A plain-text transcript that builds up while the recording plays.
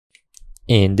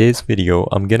In this video,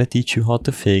 I'm gonna teach you how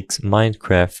to fix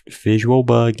Minecraft visual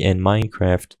bug and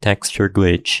Minecraft texture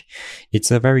glitch.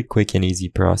 It's a very quick and easy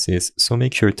process, so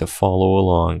make sure to follow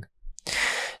along.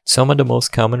 Some of the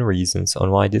most common reasons on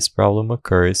why this problem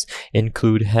occurs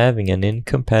include having an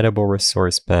incompatible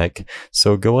resource pack,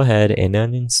 so go ahead and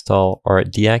uninstall or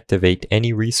deactivate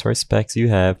any resource packs you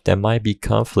have that might be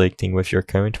conflicting with your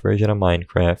current version of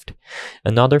Minecraft.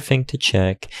 Another thing to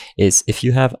check is if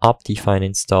you have Optifine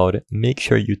installed, make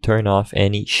sure you turn off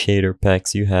any shader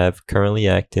packs you have currently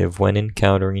active when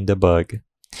encountering the bug.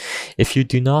 If you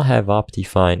do not have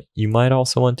Optifine, you might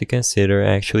also want to consider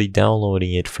actually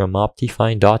downloading it from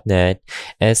Optifine.net,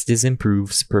 as this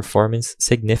improves performance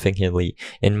significantly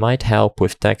and might help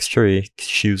with texture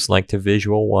issues like the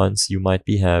visual ones you might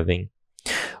be having.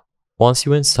 Once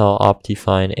you install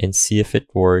Optifine and see if it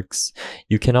works,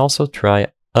 you can also try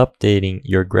updating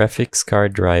your graphics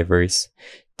card drivers.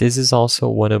 This is also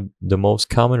one of the most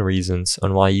common reasons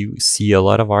on why you see a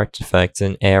lot of artifacts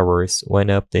and errors when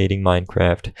updating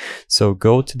Minecraft. So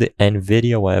go to the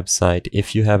NVIDIA website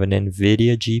if you have an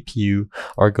NVIDIA GPU,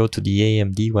 or go to the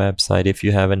AMD website if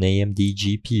you have an AMD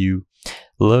GPU.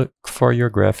 Look for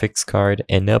your graphics card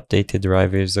and update the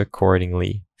drivers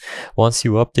accordingly. Once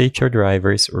you update your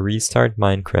drivers, restart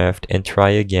Minecraft and try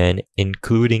again,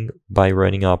 including by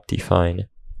running Optifine.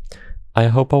 I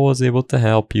hope I was able to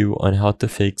help you on how to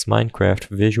fix Minecraft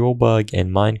visual bug and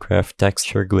Minecraft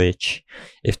texture glitch.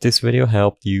 If this video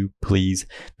helped you, please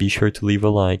be sure to leave a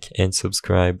like and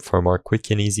subscribe for more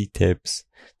quick and easy tips.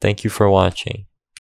 Thank you for watching.